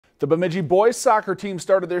The Bemidji boys soccer team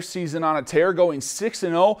started their season on a tear, going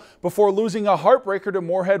 6-0 before losing a heartbreaker to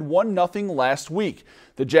Moorhead 1-0 last week.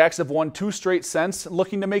 The Jacks have won 2 straight since,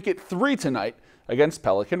 looking to make it 3 tonight against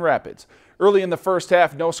Pelican Rapids. Early in the first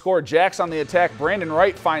half, no score. Jacks on the attack. Brandon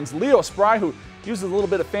Wright finds Leo Spry, who uses a little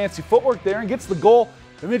bit of fancy footwork there and gets the goal.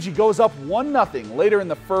 Bemidji goes up 1-0 later in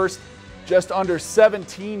the first. Just under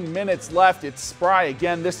 17 minutes left. It's Spry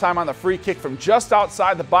again, this time on the free kick from just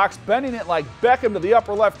outside the box, bending it like Beckham to the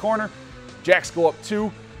upper left corner. Jacks go up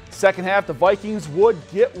 2. Second half, the Vikings would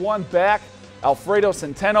get one back. Alfredo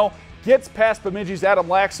Centeno gets past Bemidji's Adam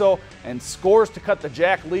Laxo and scores to cut the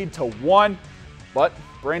Jack lead to 1. But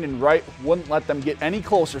Brandon Wright wouldn't let them get any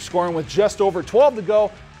closer, scoring with just over 12 to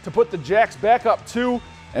go to put the Jacks back up 2.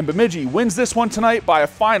 And Bemidji wins this one tonight by a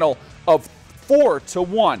final of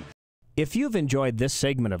 4-1. If you've enjoyed this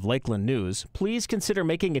segment of Lakeland News, please consider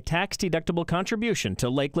making a tax-deductible contribution to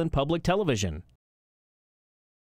Lakeland Public Television.